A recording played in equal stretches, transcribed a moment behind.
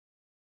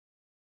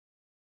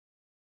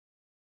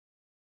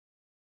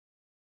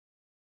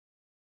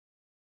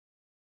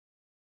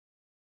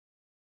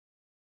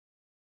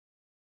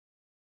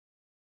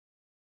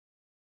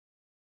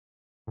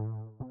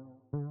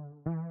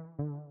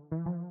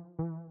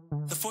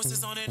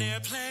forces on an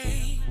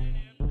airplane.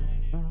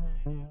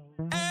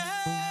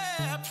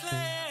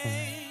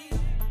 Airplane.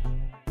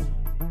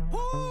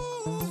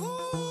 Ooh.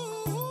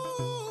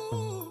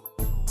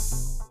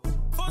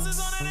 Forces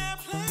on an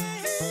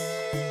airplane.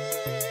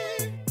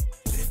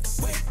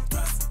 Lift, weight,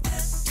 thrust,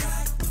 and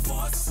drag. The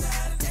forces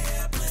that an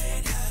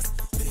airplane has.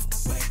 Lift,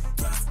 weight,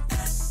 thrust,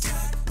 and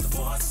drag. The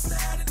forces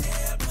that an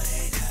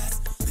airplane has.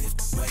 Lift,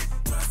 weight,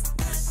 thrust,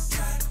 and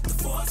drag. The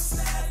forces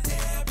that an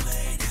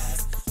airplane has.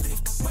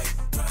 Lift, weight,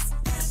 thrust,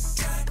 and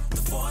drag.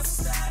 The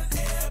forces that an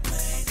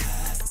airplane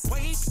has.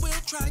 Weight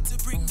will try to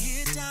bring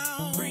it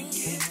down. Bring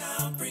it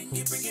down, bring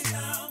it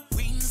down.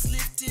 Wings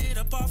lifted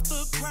up off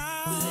the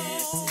ground.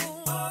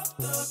 Lifted off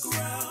the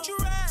ground.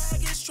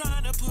 Drag is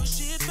trying to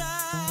push it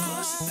back.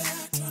 Push it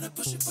back, trying to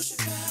push it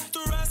back.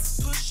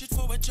 Thrust, push it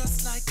forward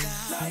just like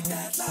that. Like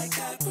that, like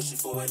that, push it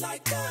forward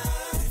like that.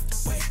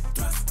 Lift, weight,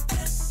 thrust,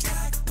 and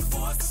drag. The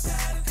forces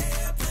that an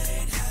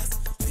airplane has.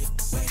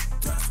 Lift, weight,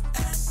 thrust,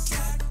 and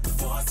drag. The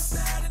forces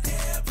that an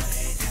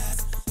airplane has.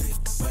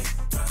 Lift, weight,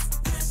 thrust,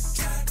 and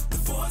drag. The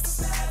forces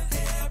that an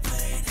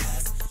airplane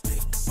has.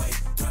 Lift, weight,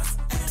 thrust,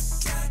 and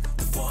drag.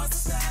 The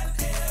forces that an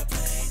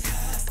airplane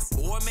has.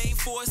 Four main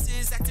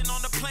forces acting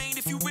on the plane.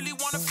 If you really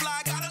wanna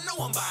fly, gotta know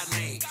them by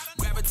name.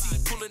 Gravity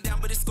pulling down,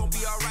 but it's gonna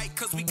be alright,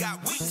 cause we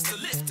got wings to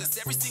lift us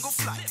every single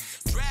flight.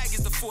 Drag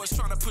is the force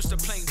trying to push the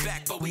plane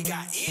back, but we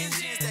got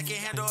engines that can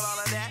handle all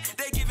of that.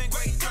 They giving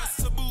great thrust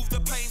to move the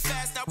plane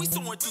fast. Now we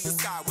soaring through the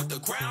sky with the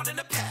ground in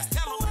the past.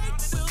 Tell them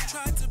we'll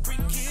try to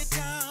bring it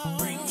down.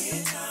 Bring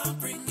it down,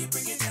 bring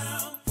it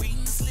down.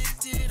 Wings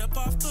lifted up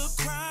off the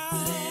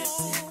ground.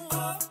 Lifted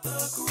off the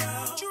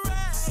ground.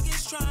 Drag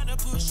is trying to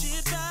push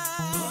it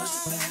back.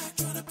 Push it back,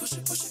 trying to push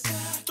it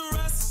back.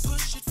 Thrust,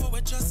 push it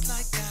forward just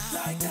like that.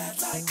 Like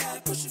that, like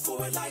that, push it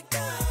forward like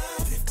that.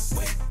 Lift,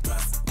 weight,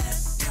 thrust, and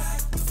drag.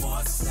 The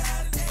forces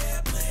that an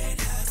airplane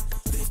has.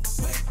 Lift,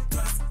 weight,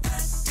 thrust,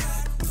 and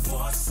drag. The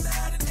forces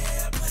that an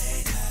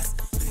airplane has.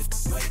 Lift,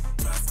 weight,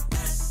 thrust,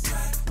 and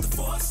drag. The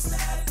forces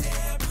that an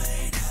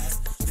airplane has.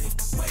 Lift,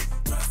 weight,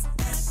 thrust,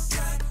 and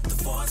drag. The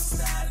forces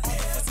that an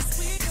airplane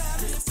we got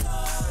lift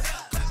up.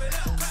 Clap it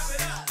up, clap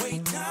it up.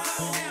 Weight down,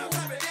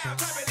 clap it down,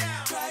 clap it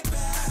down. Drag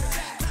back,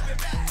 clap it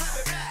back, clap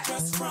it back.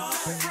 Thrust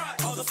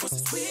front, all the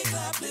forces we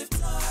clap lift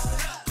up.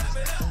 Clap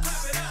it up,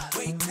 clap it up.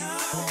 Weight down,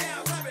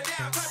 clap it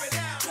down, clap it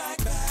down. Drag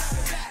back,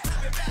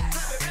 clap it back,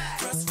 clap it back.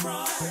 Thrust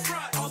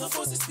front, all the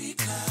forces we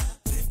clap.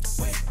 Lift,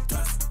 weight,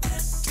 thrust,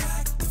 and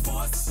drag. The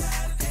forces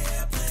that an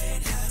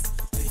airplane has.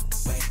 Lift,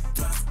 weight,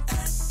 thrust,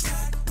 and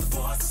drag. The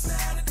forces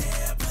that an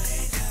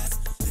airplane has.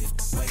 Lift,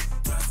 weight,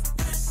 thrust,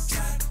 and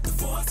drag. The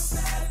forces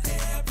that an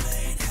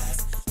airplane has.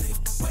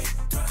 Lift, weight,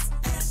 thrust,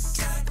 and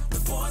drag. The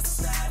forces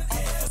that an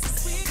airplane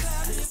we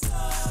got lift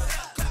up.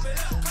 Clap it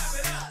up, clap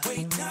it up.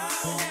 Weight down,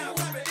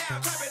 clap it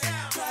down, clap it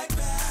down. Drag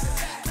back,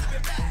 clap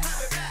it back,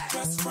 clap it back.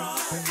 Thrust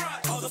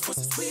front, all the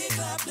forces we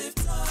clap lift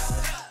up.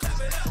 Clap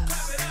it up,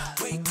 clap it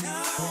up. Weight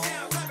down,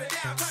 clap it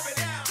down, clap it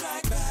down.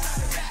 Drag back,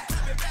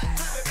 clap it back,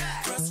 clap it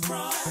back. Thrust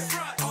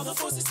front, all the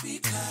forces we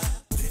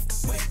clap. Lift,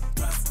 weight,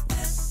 thrust,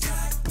 and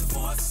drag. The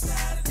forces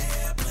that an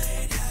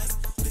airplane has.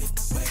 Lift,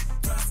 weight,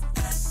 thrust,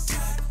 and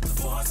drag. The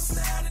forces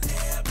that an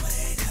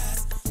airplane has.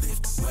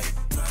 Lift, weight,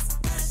 thrust,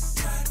 and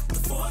drag. The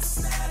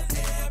forces that an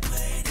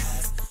airplane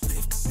has.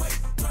 Lift, weight,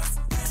 thrust,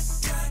 and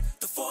drag.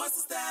 The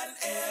forces that an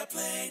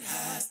airplane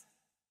has.